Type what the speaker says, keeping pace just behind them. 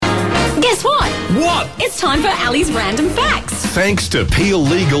What? It's time for Ali's Random Facts. Thanks to Peel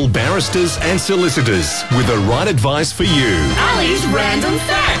Legal barristers and solicitors with the right advice for you. Ali's Random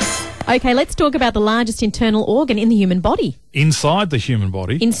Facts. Okay, let's talk about the largest internal organ in the human body. Inside the human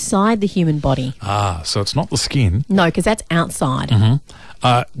body? Inside the human body. Ah, so it's not the skin. No, because that's outside.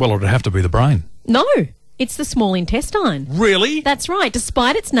 Well, it'd have to be the brain. No, it's the small intestine. Really? That's right.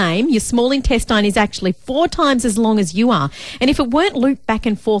 Despite its name, your small intestine is actually 4 times as long as you are. And if it weren't looped back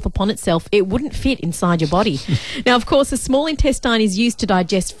and forth upon itself, it wouldn't fit inside your body. Now, of course, the small intestine is used to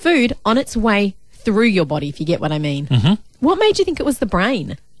digest food on its way through your body, if you get what I mean. What made you think it was the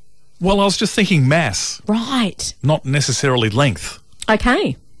brain? Well, I was just thinking mass, Right. not necessarily length.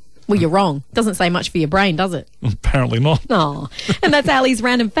 Okay. Well, you're wrong. Doesn't say much for your brain, does it? Apparently not. Oh. And that's Ali's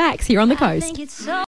Random Facts here on The Coast.